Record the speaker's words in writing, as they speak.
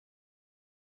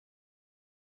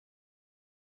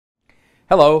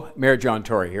Hello, Mayor John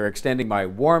Tory here, extending my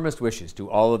warmest wishes to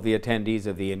all of the attendees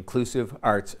of the Inclusive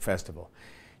Arts Festival.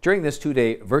 During this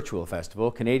two-day virtual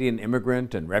festival, Canadian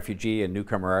immigrant and refugee and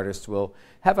newcomer artists will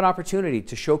have an opportunity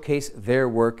to showcase their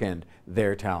work and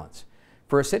their talents.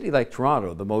 For a city like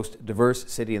Toronto, the most diverse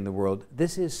city in the world,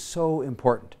 this is so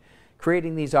important.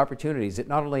 Creating these opportunities, it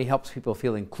not only helps people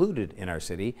feel included in our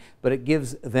city, but it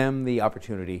gives them the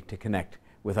opportunity to connect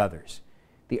with others.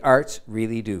 The arts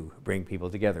really do bring people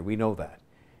together. We know that.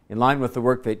 In line with the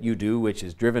work that you do, which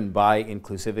is driven by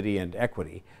inclusivity and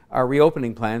equity, our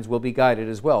reopening plans will be guided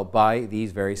as well by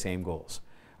these very same goals.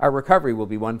 Our recovery will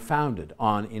be one founded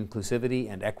on inclusivity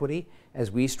and equity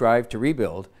as we strive to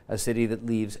rebuild a city that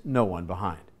leaves no one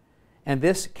behind. And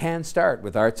this can start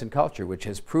with arts and culture, which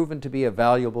has proven to be a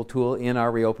valuable tool in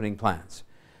our reopening plans.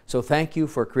 So thank you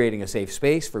for creating a safe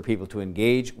space for people to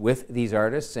engage with these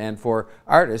artists and for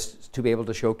artists to be able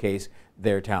to showcase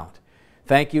their talent.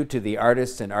 Thank you to the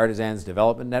Artists and Artisans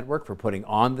Development Network for putting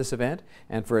on this event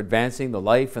and for advancing the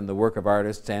life and the work of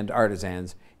artists and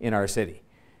artisans in our city.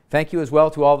 Thank you as well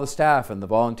to all the staff and the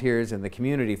volunteers and the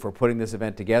community for putting this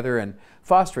event together and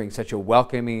fostering such a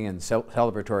welcoming and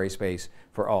celebratory space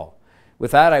for all.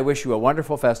 With that, I wish you a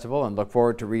wonderful festival and look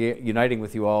forward to reuniting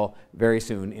with you all very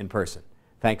soon in person.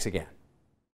 Thanks again.